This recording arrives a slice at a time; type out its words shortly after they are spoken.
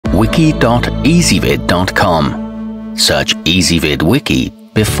wiki.ezvid.com. Search Ezvid Wiki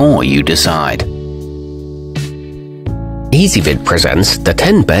before you decide. Ezvid presents the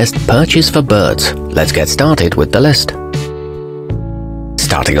 10 best perches for birds. Let's get started with the list.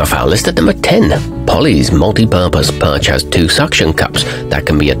 Starting off our list at number 10, Polly's multi-purpose perch has 2 suction cups that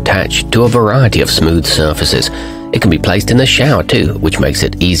can be attached to a variety of smooth surfaces. It can be placed in the shower too, which makes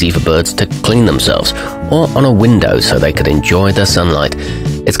it easy for birds to clean themselves, or on a window so they can enjoy the sunlight.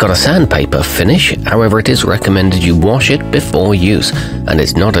 It's got a sandpaper finish, however it is recommended you wash it before use, and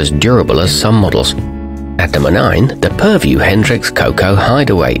it's not as durable as some models. At number 9, the Pervue Hendryx Coco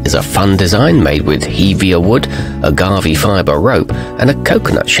Hideaway is a fun design made with hevea wood, agave fiber rope, and a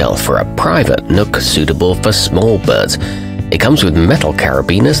coconut shell for a private nook suitable for small birds. It comes with metal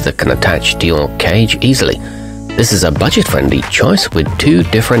carabiners that can attach to your cage easily. This is a budget-friendly choice with 2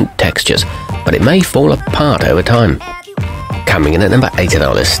 different textures, but it may fall apart over time. Coming in at number 8 on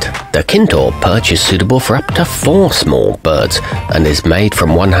our list, the Kintor perch is suitable for up to 4 small birds and is made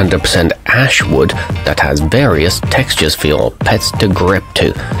from 100% ash wood that has various textures for your pets to grip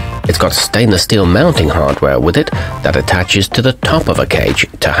to. It's got stainless steel mounting hardware with it that attaches to the top of a cage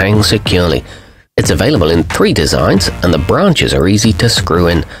to hang securely. It's available in 3 designs and the branches are easy to screw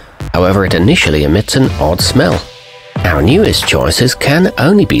in. However, it initially emits an odd smell. Our newest choices can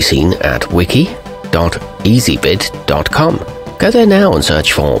only be seen at wiki.ezvid.com. Go there now and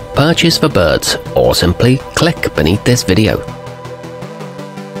search for Perches for Birds, or simply click beneath this video.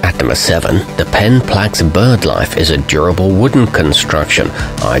 At number 7, the Penn Plax Bird Life is a durable wooden construction,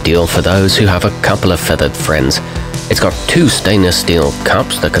 ideal for those who have a couple of feathered friends. It's got 2 stainless steel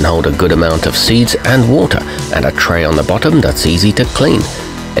cups that can hold a good amount of seeds and water, and a tray on the bottom that's easy to clean.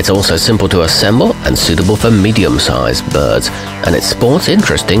 It's also simple to assemble and suitable for medium-sized birds, and it sports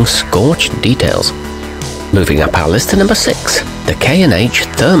interesting scorched details. Moving up our list to number 6, the K&H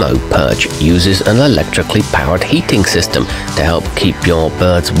thermo-perch uses an electrically powered heating system to help keep your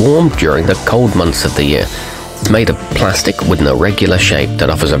birds warm during the cold months of the year. It's made of plastic with an irregular shape that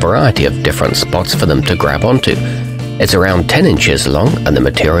offers a variety of different spots for them to grab onto. It's around 10 inches long and the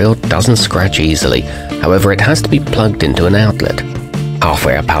material doesn't scratch easily, however it has to be plugged into an outlet.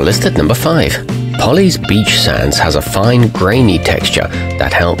 Halfway up our list at number 5, Polly's Beach Sands has a fine grainy texture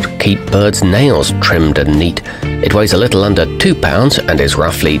that helps keep birds' nails trimmed and neat. It weighs a little under 2 pounds and is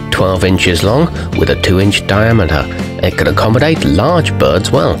roughly 12 inches long with a 2-inch diameter. It can accommodate large birds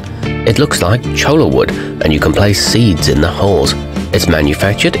well. It looks like cholla wood and you can place seeds in the holes. It's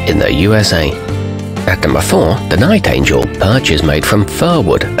manufactured in the USA. At number 4, the Niteangel perch is made from fir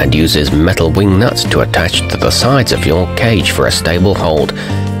wood and uses metal wing nuts to attach to the sides of your cage for a stable hold.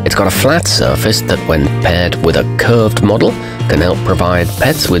 It's got a flat surface that, when paired with a curved model, can help provide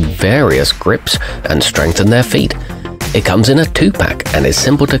pets with various grips and strengthen their feet. It comes in a 2-pack and is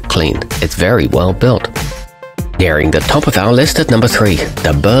simple to clean. It's very well built. Nearing the top of our list at number 3,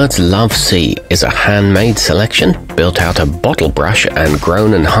 the Birds Love Sea is a handmade selection built out of bottle brush and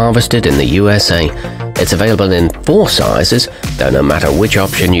grown and harvested in the USA. It's available in 4 sizes, though no matter which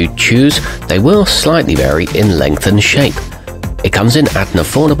option you choose, they will slightly vary in length and shape. It comes in at an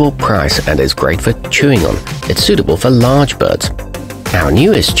affordable price and is great for chewing on. It's suitable for large birds. Our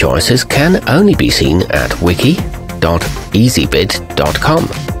newest choices can only be seen at wiki.ezvid.com.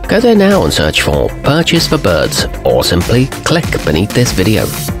 Go there now and search for Perches for Birds, or simply click beneath this video.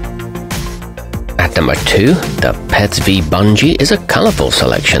 At number 2, the petsvv bungee is a colourful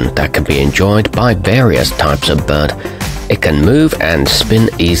selection that can be enjoyed by various types of bird. It can move and spin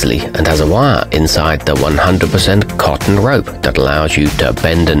easily and has a wire inside the 100% cotton rope that allows you to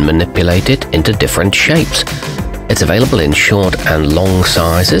bend and manipulate it into different shapes. It's available in short and long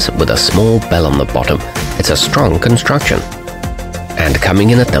sizes with a small bell on the bottom. It's a strong construction. And coming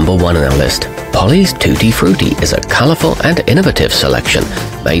in at number 1 on our list, Polly's Tutti Frutti is a colourful and innovative selection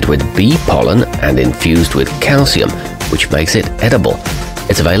made with bee pollen and infused with calcium, which makes it edible.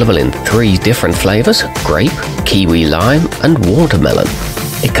 It's available in 3 different flavours: grape, kiwi lime and watermelon.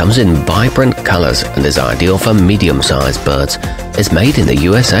 It comes in vibrant colours and is ideal for medium-sized birds. It's made in the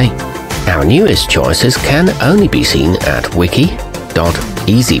USA. Our newest choices can only be seen at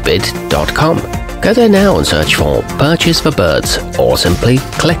wiki.ezvid.com. Go there now and search for Perches for Birds, or simply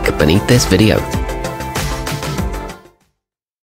click beneath this video.